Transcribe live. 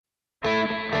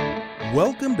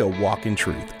Welcome to Walk in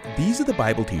Truth. These are the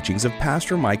Bible teachings of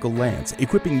Pastor Michael Lance,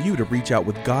 equipping you to reach out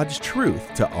with God's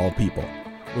truth to all people.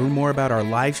 Learn more about our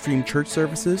live stream church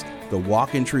services, the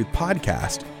Walk in Truth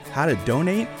podcast, how to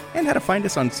donate, and how to find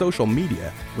us on social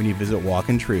media when you visit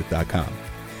walkintruth.com.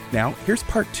 Now, here's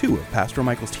part 2 of Pastor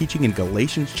Michael's teaching in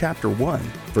Galatians chapter 1,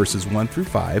 verses 1 through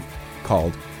 5,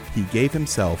 called He Gave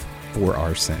Himself for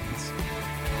Our Sins.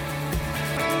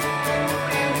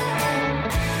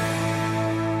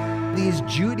 These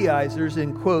Judaizers,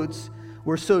 in quotes,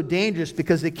 were so dangerous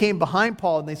because they came behind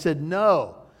Paul and they said,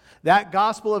 no, that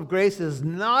gospel of grace is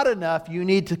not enough. You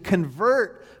need to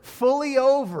convert fully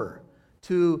over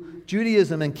to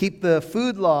Judaism and keep the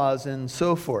food laws and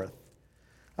so forth.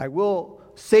 I will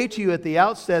say to you at the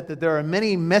outset that there are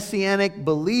many messianic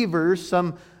believers.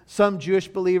 Some Jewish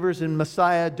believers in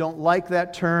Messiah don't like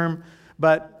that term,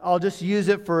 but I'll just use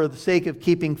it for the sake of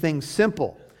keeping things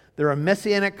simple. There are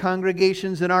messianic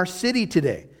congregations in our city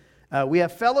today. We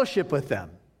have fellowship with them.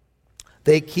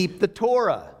 They keep the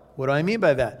Torah. What do I mean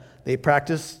by that? They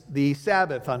practice the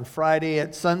Sabbath on Friday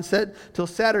at sunset till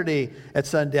Saturday at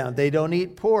sundown. They don't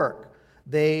eat pork.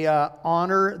 They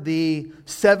honor the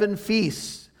 7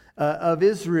 feasts of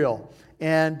Israel.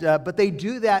 But they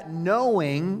do that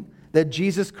knowing that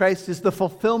Jesus Christ is the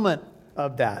fulfillment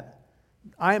of that.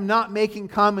 I am not making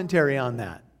commentary on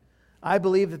that. I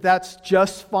believe that that's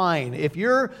just fine. If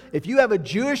you have a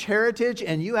Jewish heritage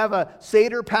and you have a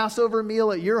Seder Passover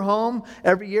meal at your home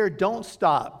every year, don't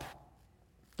stop.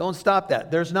 Don't stop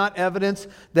that. There's not evidence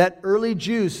that early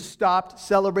Jews stopped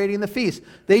celebrating the feast.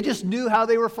 They just knew how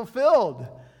they were fulfilled.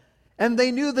 And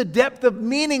they knew the depth of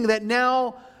meaning that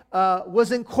now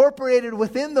was incorporated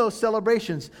within those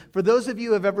celebrations. For those of you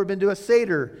who have ever been to a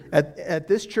Seder at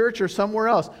this church or somewhere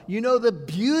else, you know the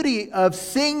beauty of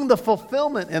seeing the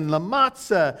fulfillment in the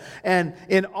matzah and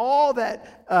in all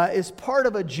that is part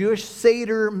of a Jewish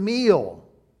Seder meal.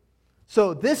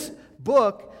 So this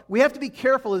book, we have to be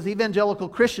careful as evangelical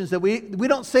Christians that we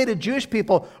don't say to Jewish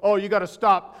people, oh, you got to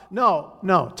stop.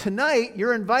 No. Tonight,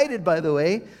 you're invited, by the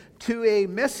way, to a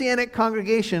Messianic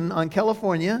congregation on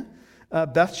California,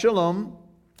 Beth Shalom,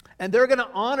 and they're going to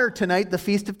honor tonight the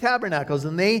Feast of Tabernacles,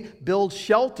 and they build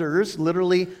shelters,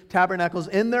 literally tabernacles,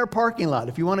 in their parking lot.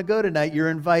 If you want to go tonight, you're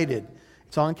invited.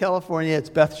 It's on California. It's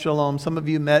Beth Shalom. Some of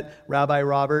you met Rabbi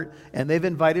Robert, and they've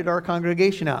invited our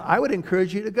congregation out. I would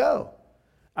encourage you to go.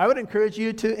 I would encourage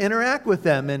you to interact with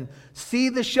them and see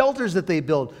the shelters that they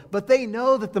build. But they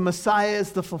know that the Messiah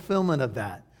is the fulfillment of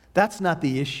that. That's not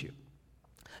the issue.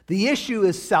 The issue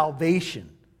is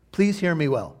salvation. Please hear me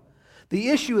well. The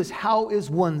issue is, how is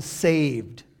one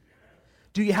saved?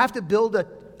 Do you have to build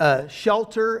a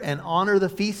shelter and honor the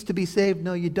feast to be saved?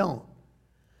 No, you don't.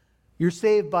 You're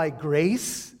saved by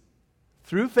grace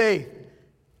through faith,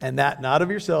 and that not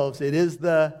of yourselves. It is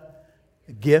the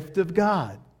gift of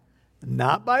God,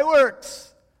 not by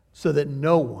works, so that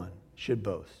no one should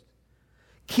boast.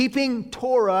 Keeping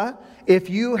Torah, if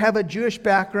you have a Jewish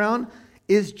background,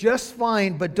 is just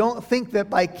fine, but don't think that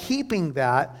by keeping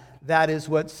that is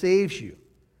what saves you.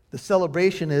 The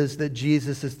celebration is that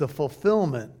Jesus is the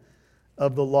fulfillment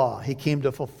of the law. He came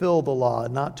to fulfill the law,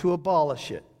 not to abolish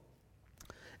it.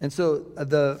 And so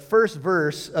the first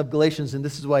verse of Galatians, and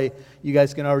this is why you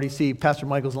guys can already see Pastor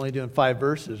Michael's only doing 5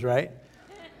 verses, right?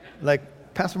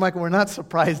 Like, Pastor Michael, we're not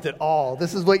surprised at all.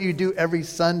 This is what you do every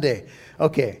Sunday.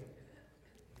 Okay,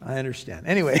 I understand.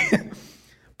 Anyway,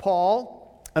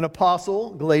 Paul, an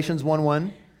apostle, Galatians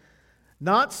 1:1,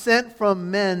 not sent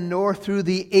from men nor through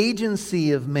the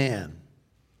agency of man.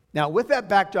 Now, with that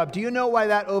backdrop, do you know why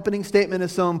that opening statement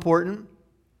is so important?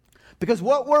 Because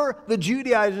what were the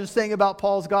Judaizers saying about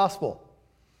Paul's gospel?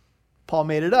 Paul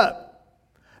made it up.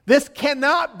 This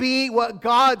cannot be what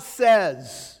God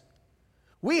says.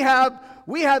 We have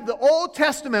the Old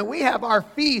Testament, we have our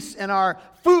feasts and our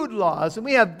food laws, and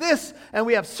we have this, and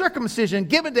we have circumcision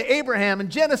given to Abraham in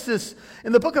Genesis,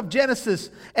 in the book of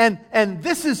Genesis, and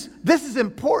this is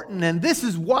important, and this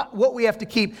is what we have to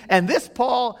keep. And this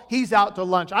Paul, he's out to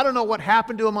lunch. I don't know what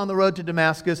happened to him on the road to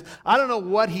Damascus. I don't know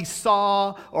what he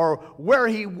saw or where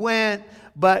he went,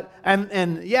 but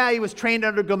he was trained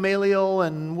under Gamaliel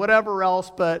and whatever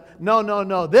else, but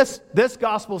no. This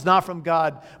gospel's not from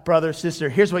God, brother, sister.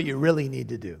 Here's what you really need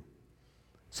to do.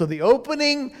 So the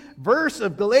opening verse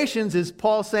of Galatians is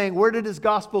Paul saying, where did his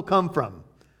gospel come from?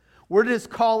 Where did his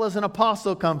call as an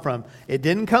apostle come from? It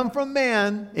didn't come from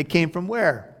man. It came from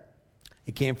where?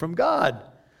 It came from God.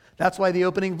 That's why the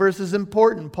opening verse is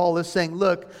important. Paul is saying,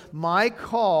 look, my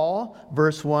call,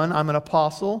 verse 1, I'm an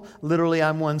apostle. Literally,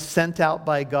 I'm one sent out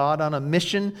by God on a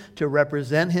mission to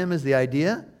represent him, is the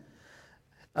idea.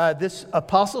 This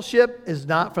apostleship is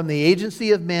not from the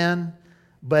agency of man,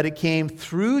 but it came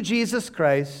through Jesus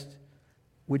Christ,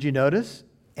 would you notice?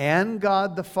 And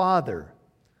God the Father,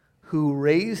 who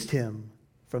raised him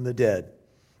from the dead.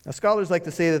 Now, scholars like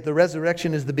to say that the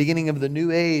resurrection is the beginning of the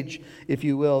new age, if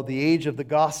you will, the age of the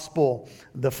gospel,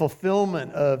 the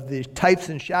fulfillment of the types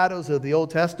and shadows of the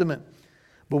Old Testament.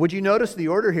 But would you notice the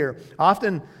order here?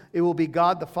 Often it will be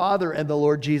God the Father and the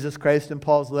Lord Jesus Christ in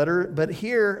Paul's but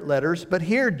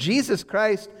here Jesus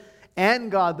Christ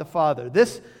and God the Father.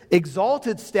 This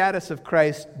exalted status of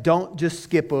Christ, don't just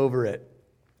skip over it.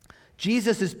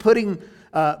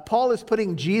 Paul is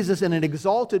putting Jesus in an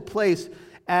exalted place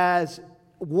as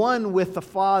one with the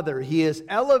Father. He is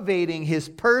elevating his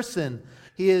person.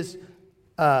 He is,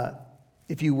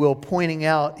 if you will, pointing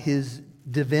out his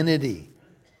divinity.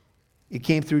 It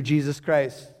came through Jesus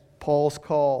Christ, Paul's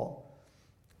call.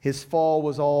 His fall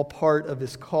was all part of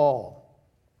his call.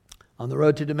 On the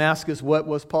road to Damascus, what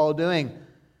was Paul doing?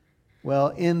 Well,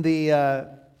 in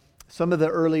some of the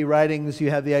early writings, you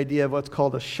have the idea of what's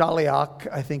called a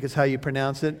shaliach, I think is how you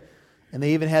pronounce it. And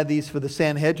they even had these for the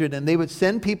Sanhedrin. And they would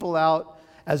send people out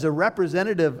as a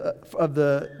representative of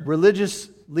the religious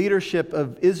leadership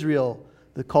of Israel,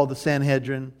 called the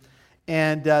Sanhedrin.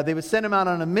 And they would send them out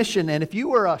on a mission. And if you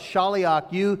were a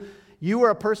shaliach, you were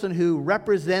a person who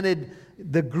represented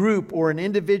the group or an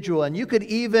individual. And you could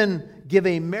even give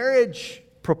a marriage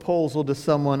proposal to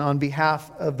someone on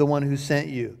behalf of the one who sent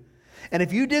you. And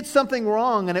if you did something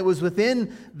wrong and it was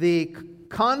within the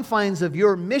confines of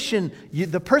your mission,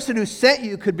 the person who sent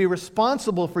you could be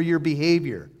responsible for your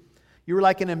behavior. You were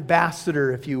like an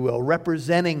ambassador, if you will,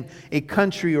 representing a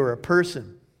country or a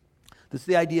person. This is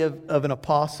the idea of an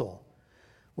apostle.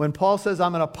 When Paul says,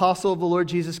 I'm an apostle of the Lord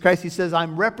Jesus Christ, he says,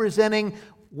 I'm representing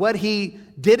what he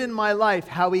did in my life,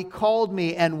 how he called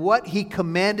me, and what he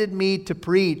commanded me to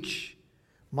preach.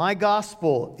 My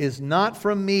gospel is not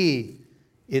from me,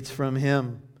 it's from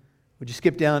him. Would you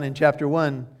skip down in chapter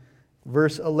 1,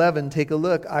 verse 11? Take a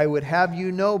look. I would have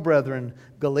you know, brethren,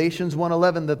 Galatians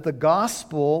 1:11, that the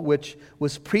gospel which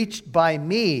was preached by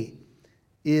me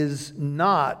is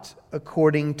not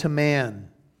according to man.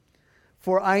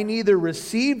 For I neither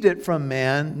received it from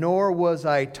man, nor was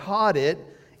I taught it.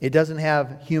 It doesn't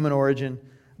have human origin,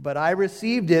 but I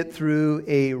received it through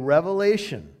a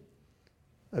revelation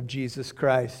of Jesus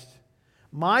Christ.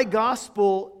 My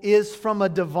gospel is from a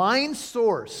divine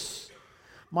source.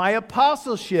 My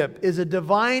apostleship is a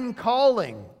divine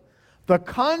calling. The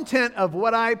content of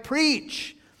what I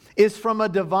preach is from a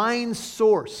divine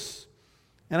source.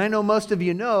 And I know most of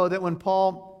you know that when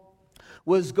Paul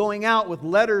was going out with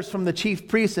letters from the chief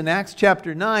priests in Acts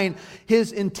chapter 9,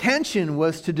 his intention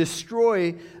was to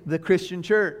destroy the Christian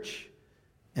church.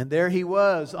 And there he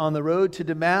was on the road to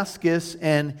Damascus,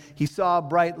 and he saw a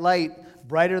bright light,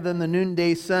 brighter than the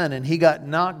noonday sun, and he got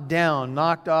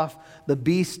knocked off the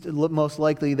beast, most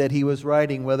likely that he was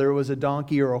riding, whether it was a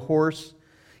donkey or a horse.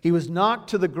 He was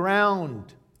knocked to the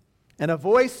ground, and a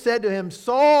voice said to him,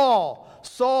 Saul,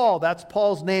 Saul, that's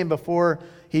Paul's name before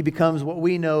he becomes what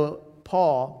we know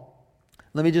Paul.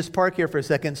 Let me just park here for a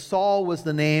second. Saul was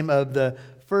the name of the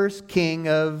first king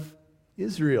of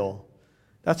Israel.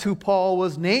 That's who Paul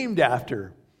was named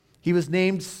after. He was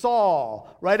named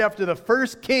Saul, right after the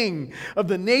first king of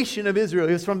the nation of Israel.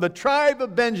 He was from the tribe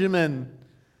of Benjamin.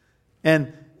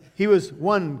 And he was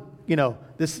one,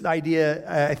 this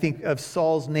idea, I think, of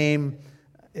Saul's name,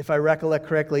 if I recollect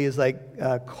correctly, is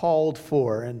like called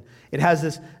for. And it has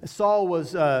this, Saul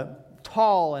was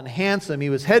tall and handsome.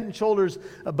 He was head and shoulders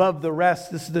above the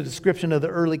rest. This is the description of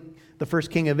the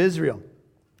first king of Israel.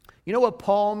 You know what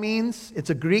Paul means? It's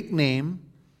a Greek name.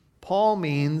 Paul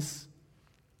means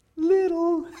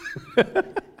little.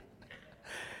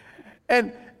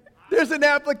 And there's an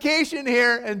application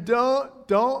here, and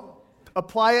don't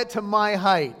apply it to my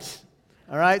height.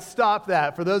 All right, stop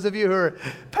that. For those of you who are,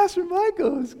 Pastor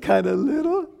Michael is kind of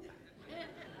little.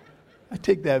 I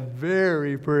take that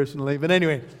very personally. But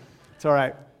anyway, it's all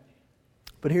right.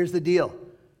 But here's the deal.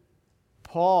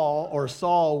 Paul or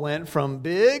Saul went from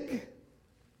big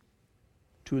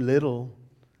to little.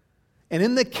 And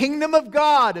in the kingdom of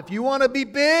God, if you want to be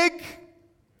big,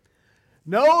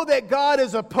 know that God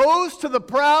is opposed to the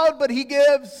proud, but He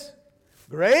gives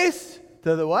grace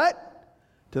to the what?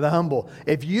 To the humble.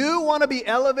 If you want to be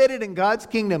elevated in God's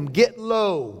kingdom, get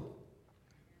low.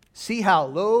 See how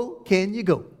low can you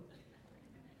go?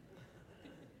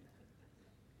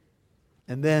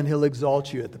 And then He'll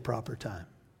exalt you at the proper time.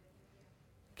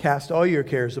 Cast all your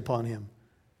cares upon Him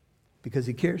because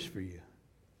He cares for you.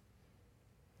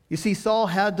 You see, Saul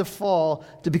had to fall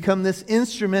to become this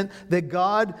instrument that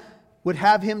God would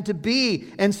have him to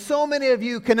be. And so many of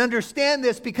you can understand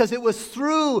this because it was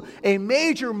through a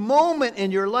major moment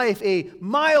in your life, a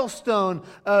milestone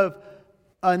of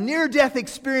a near-death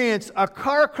experience, a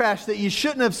car crash that you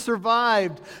shouldn't have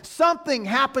survived. Something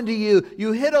happened to you.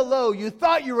 You hit a low. You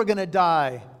thought you were going to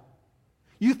die.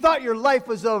 You thought your life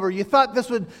was over. You thought this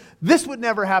would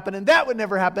never happen and that would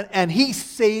never happen. And he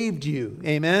saved you.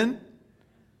 Amen?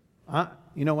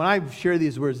 When I share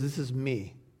these words, this is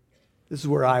me. This is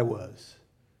where I was.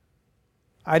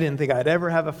 I didn't think I'd ever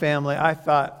have a family. I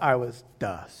thought I was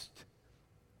dust.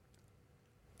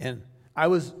 And I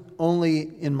was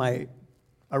only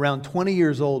around 20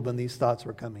 years old when these thoughts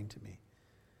were coming to me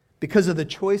because of the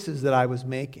choices that I was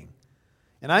making.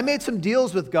 And I made some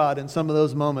deals with God in some of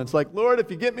those moments, like, Lord, if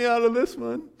you get me out of this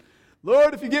one.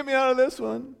 Lord, if you get me out of this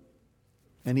one.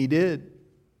 And he did.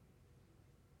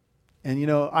 And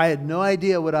I had no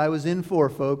idea what I was in for,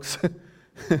 folks.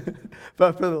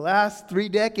 But for the last 3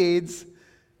 decades,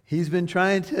 he's been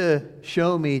trying to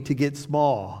show me to get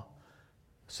small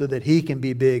so that he can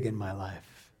be big in my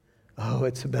life. Oh,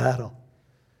 it's a battle.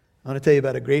 I want to tell you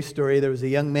about a great story. There was a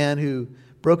young man who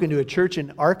broke into a church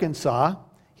in Arkansas.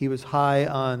 He was high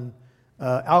on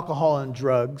alcohol and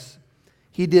drugs.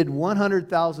 He did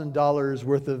 $100,000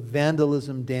 worth of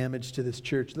vandalism damage to this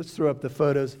church. Let's throw up the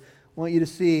photos. I want you to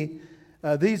see.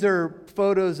 These are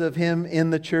photos of him in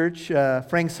the church.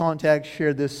 Frank Sontag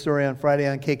shared this story on Friday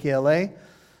on KKLA.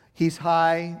 He's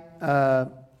high,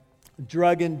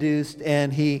 drug-induced,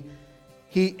 and he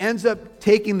ends up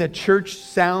taking the church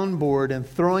soundboard and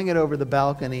throwing it over the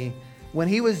balcony. When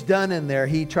he was done in there,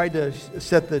 he tried to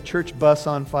set the church bus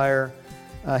on fire.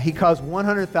 He caused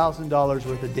 $100,000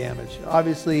 worth of damage.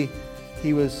 Obviously,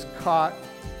 he was caught.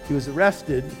 He was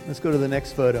arrested. Let's go to the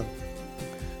next photo.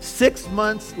 6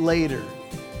 months later,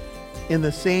 in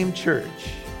the same church,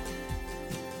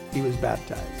 he was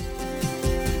baptized.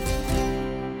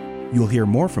 You'll hear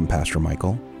more from Pastor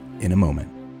Michael in a moment.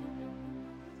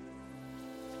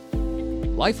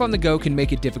 Life on the go can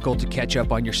make it difficult to catch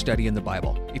up on your study in the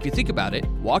Bible. If you think about it,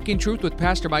 Walk in Truth with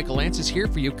Pastor Michael Lance is here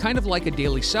for you kind of like a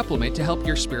daily supplement to help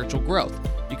your spiritual growth.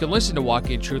 You can listen to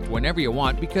Walk in Truth whenever you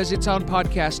want because it's on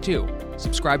podcast too.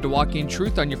 Subscribe to Walk in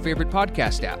Truth on your favorite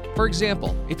podcast app. For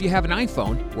example, if you have an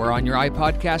iPhone, we're on your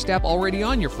iPodcast app already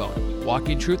on your phone. Walk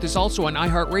in Truth is also on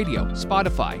iHeartRadio,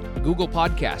 Spotify, Google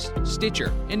Podcasts,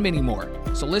 Stitcher, and many more.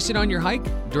 So listen on your hike,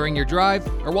 during your drive,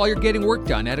 or while you're getting work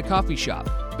done at a coffee shop.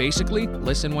 Basically,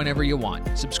 listen whenever you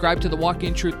want. Subscribe to the Walk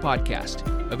in Truth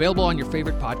podcast, available on your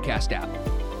favorite podcast app.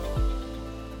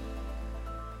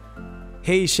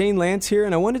 Hey, Shane Lance here,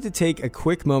 and I wanted to take a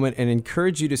quick moment and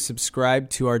encourage you to subscribe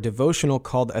to our devotional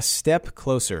called A Step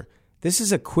Closer. This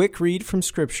is a quick read from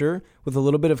Scripture with a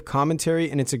little bit of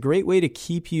commentary, and it's a great way to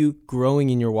keep you growing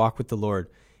in your walk with the Lord.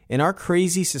 In our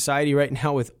crazy society right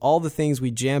now, with all the things we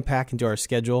jam-pack into our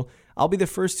schedule, I'll be the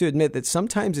first to admit that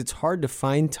sometimes it's hard to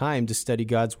find time to study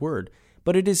God's Word.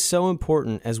 But it is so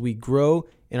important as we grow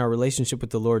in our relationship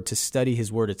with the Lord to study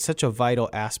His Word. It's such a vital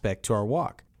aspect to our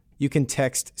walk. You can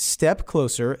text STEP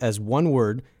CLOSER as one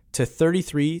word to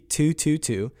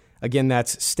 33222. Again,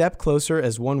 that's STEP CLOSER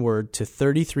as one word to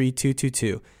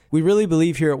 33222. We really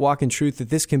believe here at Walk in Truth that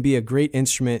this can be a great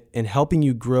instrument in helping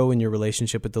you grow in your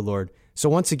relationship with the Lord. So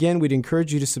once again, we'd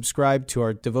encourage you to subscribe to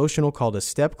our devotional called A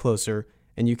Step Closer,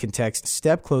 and you can text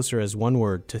STEP CLOSER as one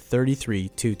word to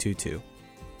 33222.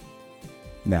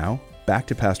 Now, back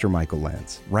to Pastor Michael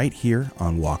Lance, right here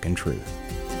on Walk in Truth.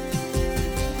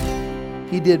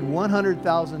 He did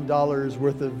 $100,000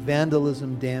 worth of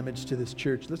vandalism damage to this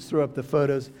church. Let's throw up the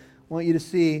photos. I want you to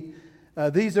see.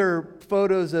 These are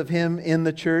photos of him in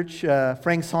the church.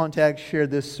 Frank Sontag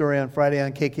shared this story on Friday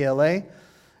on KKLA.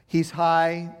 He's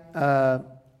high,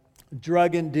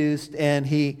 drug-induced, and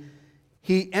he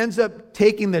ends up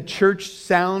taking the church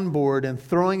soundboard and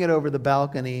throwing it over the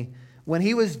balcony. When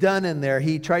he was done in there,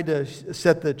 he tried to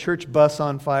set the church bus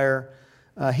on fire.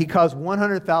 He caused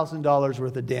 $100,000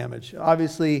 worth of damage.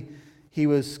 Obviously, he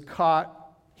was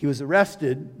caught. He was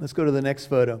arrested. Let's go to the next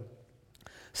photo.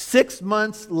 6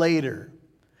 months later,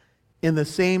 in the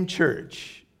same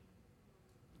church,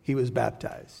 he was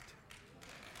baptized.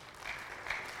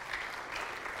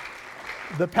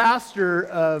 The pastor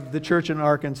of the church in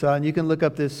Arkansas, and you can look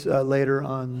up this later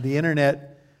on the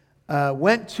internet,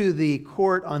 went to the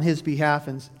court on his behalf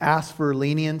and asked for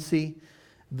leniency.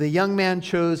 The young man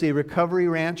chose a recovery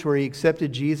ranch where he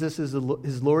accepted Jesus as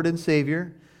his Lord and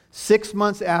Savior. 6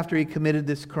 months after he committed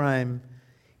this crime,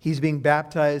 he's being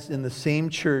baptized in the same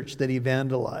church that he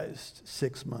vandalized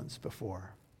 6 months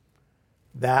before.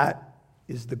 That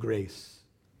is the grace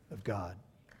of God.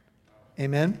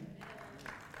 Amen?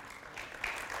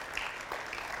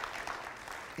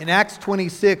 In Acts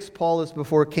 26, Paul is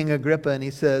before King Agrippa, and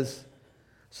he says,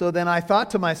 "So then I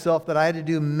thought to myself that I had to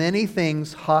do many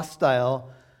things hostile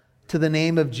to the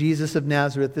name of Jesus of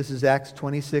Nazareth." This is Acts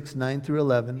 26, 9 through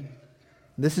 11.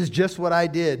 "This is just what I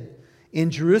did.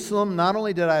 In Jerusalem, not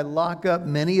only did I lock up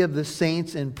many of the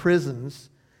saints in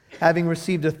prisons, having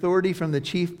received authority from the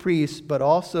chief priests, but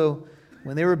also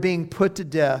when they were being put to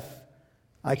death,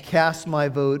 I cast my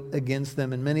vote against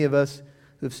them." And many of us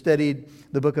who've studied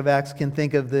the book of Acts can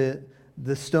think of the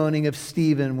stoning of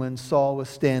Stephen when Saul was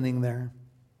standing there.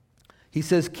 He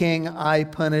says, "King, I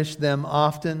punished them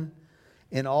often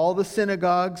in all the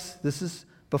synagogues." This is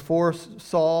before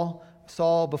Saul,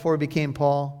 before he became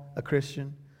Paul, a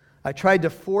Christian. "I tried to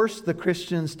force the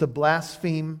Christians to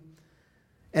blaspheme,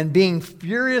 and being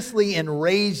furiously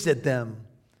enraged at them,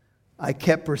 I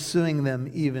kept pursuing them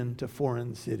even to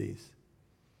foreign cities."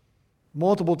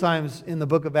 Multiple times in the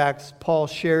book of Acts, Paul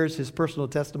shares his personal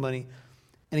testimony,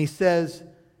 and he says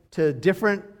to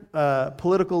different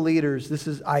political leaders, this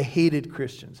is, "I hated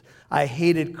Christians. I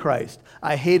hated Christ.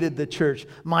 I hated the church.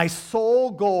 My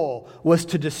sole goal was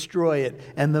to destroy it."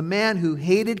 And the man who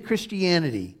hated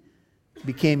Christianity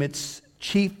became its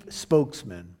chief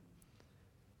spokesman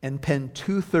and penned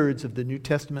 2/3 of the New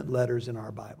Testament letters in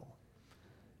our Bible.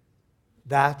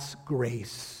 That's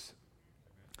grace.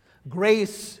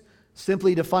 Grace,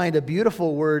 simply defined, a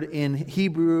beautiful word in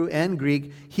Hebrew and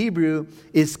Greek. Hebrew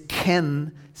is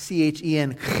chen,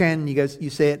 C-H-E-N, chen, you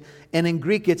say it. And in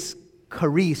Greek it's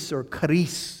charis or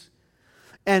charis.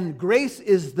 And grace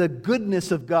is the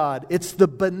goodness of God. It's the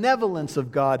benevolence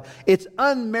of God. It's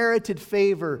unmerited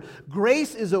favor.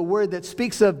 Grace is a word that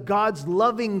speaks of God's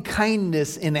loving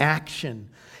kindness in action.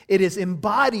 It is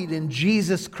embodied in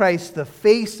Jesus Christ, the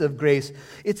face of grace.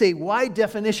 It's a wide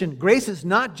definition. Grace is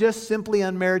not just simply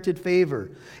unmerited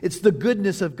favor. It's the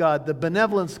goodness of God, the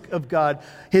benevolence of God,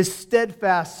 His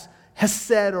steadfast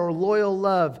hesed or loyal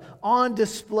love on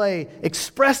display,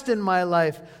 expressed in my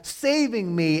life,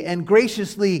 saving me and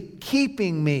graciously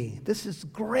keeping me. This is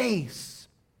grace.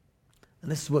 And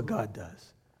this is what God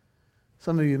does.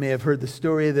 Some of you may have heard the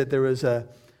story that there was a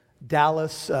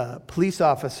Dallas police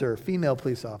officer, female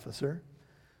police officer,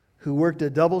 who worked a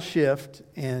double shift,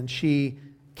 and she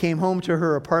came home to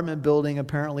her apartment building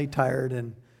apparently tired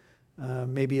and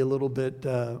maybe a little bit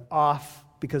off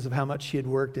because of how much she had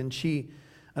worked, and she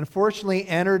unfortunately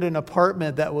entered an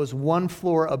apartment that was one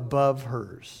floor above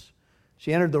hers.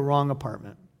 She entered the wrong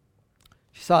apartment.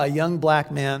 She saw a young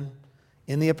black man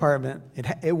in the apartment.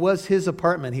 It was his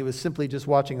apartment. He was simply just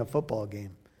watching a football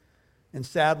game. And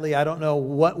sadly, I don't know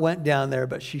what went down there,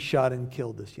 but she shot and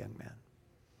killed this young man.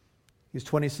 He was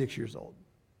 26 years old.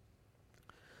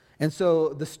 And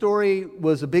so the story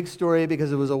was a big story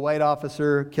because it was a white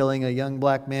officer killing a young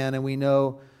black man, and we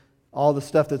know all the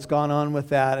stuff that's gone on with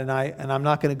that. And I'm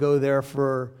not going to go there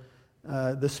for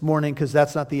this morning because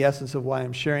that's not the essence of why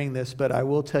I'm sharing this. But I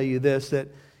will tell you this, that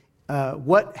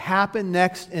what happened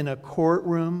next in a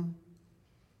courtroom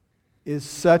is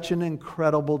such an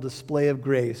incredible display of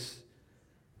grace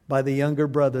by the younger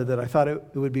brother that I thought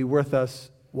it would be worth us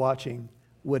watching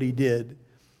what he did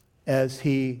as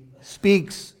he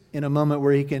speaks in a moment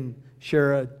where he can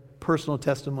share a personal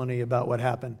testimony about what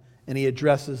happened, and he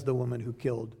addresses the woman who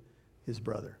killed his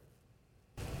brother.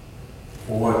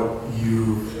 What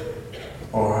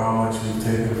or how much you've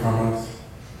taken from us,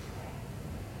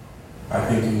 I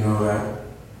think you know that.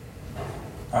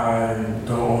 I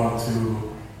don't want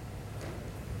to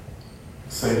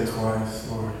say it twice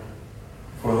or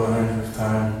for the 100th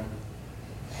time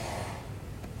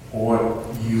what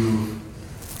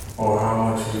or how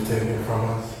much you've taken from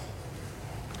us.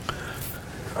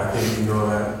 I think you know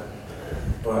that.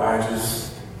 But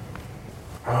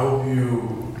I hope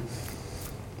you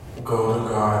go to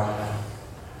God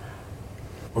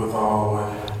with all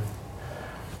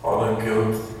the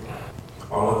guilt,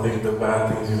 all the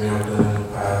bad things you may have done in the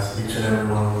past. Each and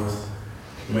every one of us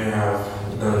may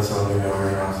have done something that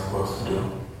we're not supposed to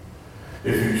do.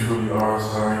 If you truly are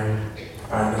sorry,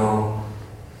 I know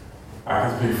I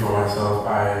can speak for myself.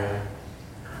 I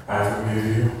forgive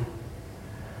you.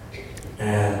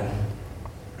 And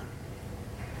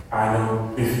I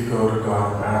know if you go to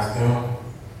God and ask Him,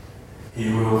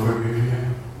 He will forgive you.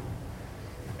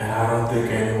 And I don't think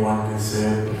anyone can say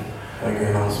it.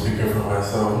 Again, I'm speaking for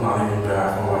myself, not even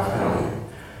bad for my family.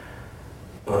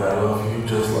 But I love you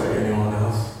just like anyone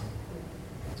else.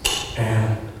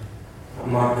 And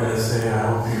I'm not going to say I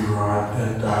hope you rot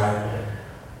and die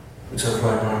just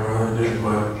like my brother did,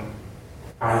 but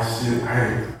I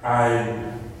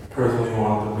personally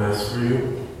want the best for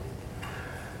you.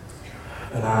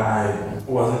 And I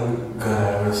wasn't going to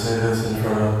ever say this in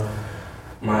front of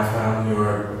my family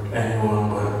or anyone,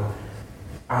 but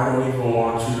I don't even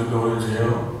want you to go to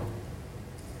jail.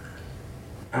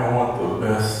 I want the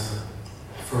best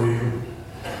for you.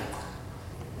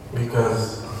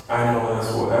 Because I know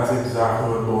that's exactly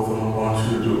what both of them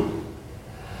want you to do.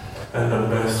 And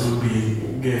the best would be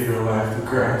give your life to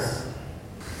Christ.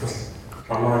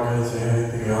 I'm not going to say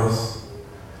anything else.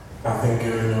 I think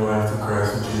giving your life to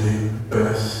Christ would be the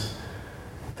best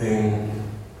thing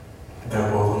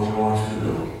that both of them want you to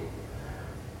do.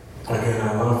 Again, I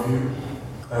love you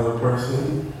as a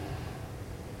person,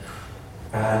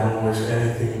 and I don't wish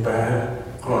anything bad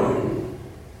on you.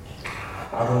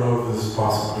 I don't know if this is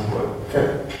possible, but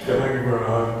can I give her a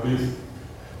hug, please?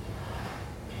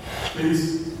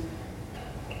 Please?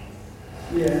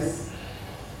 Yes.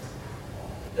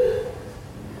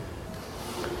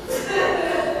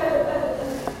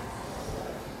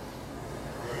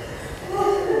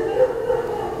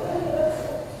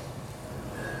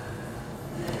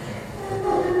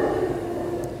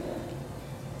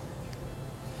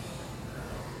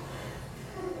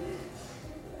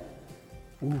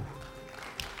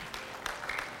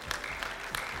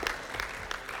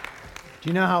 Do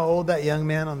you know how old that young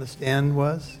man on the stand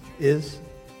is?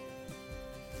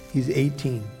 He's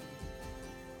 18.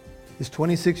 His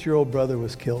 26-year-old brother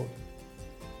was killed.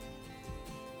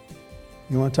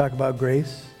 You want to talk about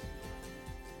grace?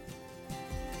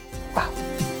 Wow.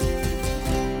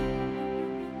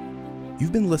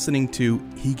 You've been listening to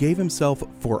He Gave Himself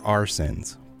for Our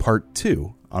Sins, Part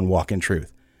 2 on Walk in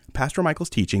Truth. Pastor Michael's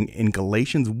teaching in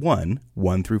Galatians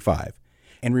 1:1-5.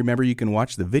 And remember, you can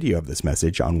watch the video of this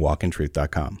message on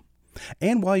walkintruth.com.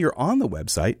 And while you're on the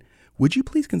website, would you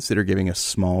please consider giving a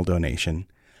small donation?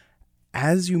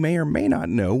 As you may or may not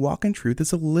know, Walk in Truth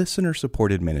is a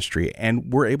listener-supported ministry,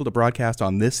 and we're able to broadcast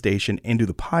on this station and do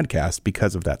the podcast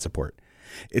because of that support.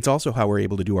 It's also how we're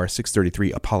able to do our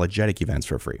 633 apologetic events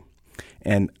for free.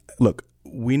 And look,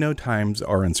 we know times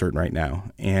are uncertain right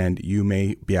now, and you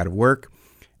may be out of work,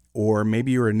 or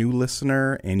maybe you're a new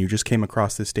listener and you just came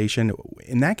across this station.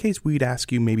 In that case, we'd ask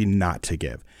you maybe not to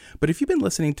give. But if you've been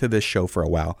listening to this show for a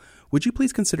while, would you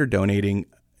please consider donating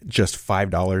just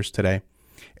 $5 today?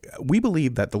 We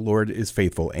believe that the Lord is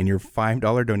faithful, and your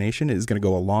 $5 donation is going to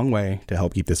go a long way to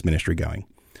help keep this ministry going.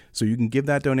 So you can give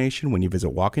that donation when you visit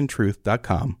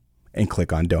walkintruth.com and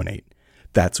click on donate.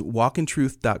 That's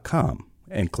walkintruth.com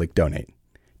and click donate.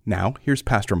 Now, here's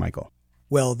Pastor Michael.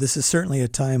 Well, this is certainly a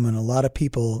time when a lot of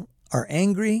people are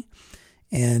angry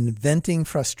and venting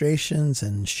frustrations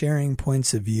and sharing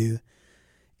points of view.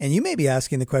 And you may be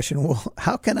asking the question, well,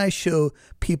 how can I show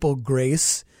people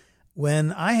grace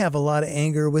when I have a lot of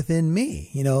anger within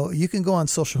me? You know, you can go on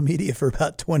social media for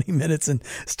about 20 minutes and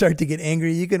start to get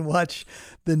angry. You can watch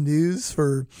the news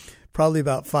for probably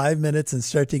about 5 minutes and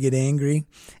start to get angry.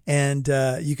 And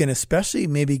you can especially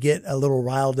maybe get a little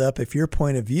riled up if your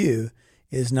point of view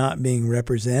is not being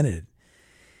represented.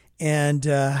 And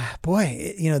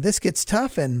boy, you know, this gets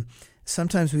tough. And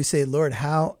sometimes we say, Lord,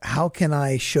 how can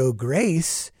I show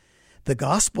grace? The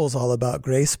gospel's all about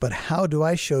grace, but how do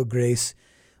I show grace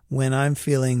when I'm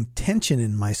feeling tension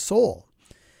in my soul?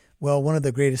 Well, one of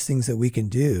the greatest things that we can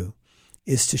do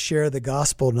is to share the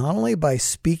gospel, not only by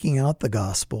speaking out the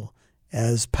gospel,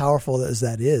 as powerful as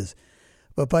that is,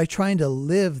 but by trying to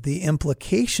live the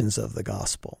implications of the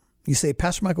gospel. You say,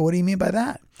 Pastor Michael, what do you mean by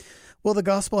that? Well, the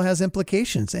gospel has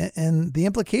implications, and the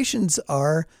implications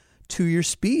are to your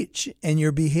speech and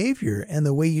your behavior and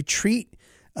the way you treat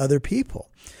other people.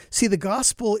 See, the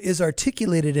gospel is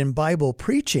articulated in Bible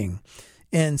preaching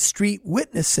and street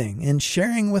witnessing and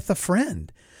sharing with a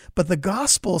friend. But the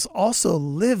gospel is also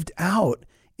lived out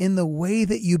in the way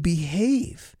that you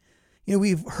behave. You know,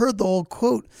 we've heard the old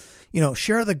quote, you know,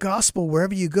 share the gospel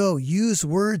wherever you go, use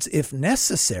words if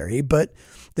necessary. But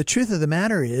the truth of the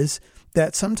matter is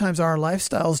that sometimes our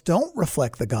lifestyles don't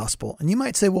reflect the gospel. And you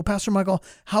might say, well, Pastor Michael,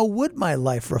 how would my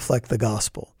life reflect the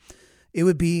gospel? It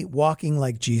would be walking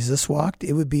like Jesus walked.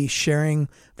 It would be sharing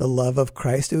the love of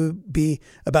Christ. It would be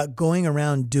about going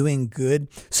around doing good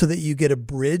so that you get a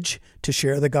bridge to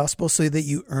share the gospel, so that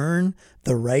you earn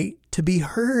the right to be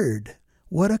heard.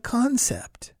 What a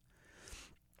concept.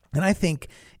 And I think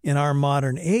in our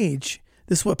modern age,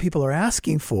 this is what people are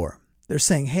asking for. They're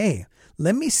saying, hey,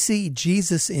 let me see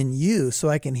Jesus in you so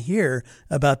I can hear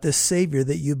about this Savior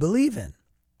that you believe in.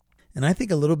 And I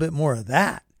think a little bit more of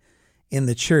that in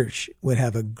the church would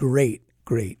have a great,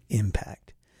 great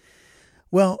impact.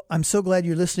 Well, I'm so glad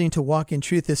you're listening to Walk in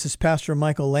Truth. This is Pastor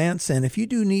Michael Lance. And if you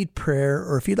do need prayer,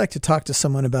 or if you'd like to talk to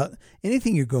someone about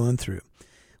anything you're going through,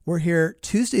 we're here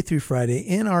Tuesday through Friday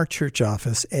in our church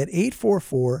office at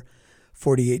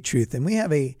 844-48-TRUTH. And we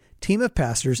have a team of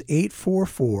pastors,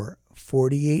 844-48-TRUTH.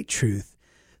 48Truth,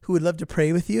 who would love to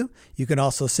pray with you. You can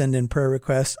also send in prayer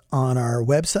requests on our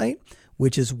website,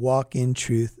 which is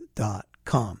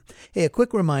walkintruth.com. Hey, a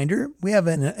quick reminder, we have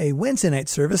a Wednesday night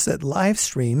service that live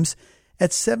streams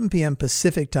at 7 p.m.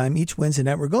 Pacific time each Wednesday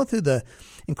night. We're going through the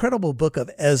incredible book of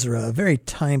Ezra, a very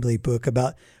timely book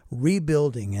about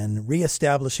rebuilding and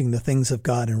reestablishing the things of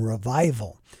God and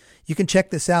revival. You can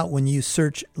check this out when you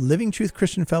search Living Truth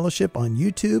Christian Fellowship on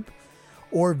YouTube,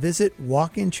 or visit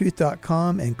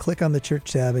walkintruth.com and click on the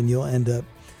church tab, and you'll end up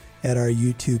at our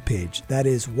YouTube page. That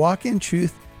is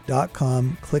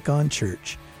walkintruth.com. Click on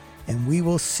church, and we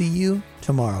will see you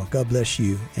tomorrow. God bless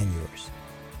you and yours.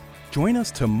 Join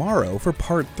us tomorrow for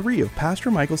part 3 of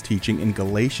Pastor Michael's teaching in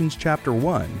Galatians chapter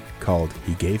 1, called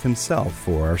He Gave Himself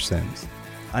for Our Sins.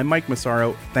 I'm Mike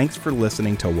Massaro. Thanks for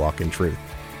listening to Walk in Truth.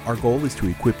 Our goal is to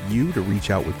equip you to reach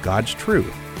out with God's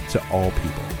truth to all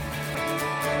people.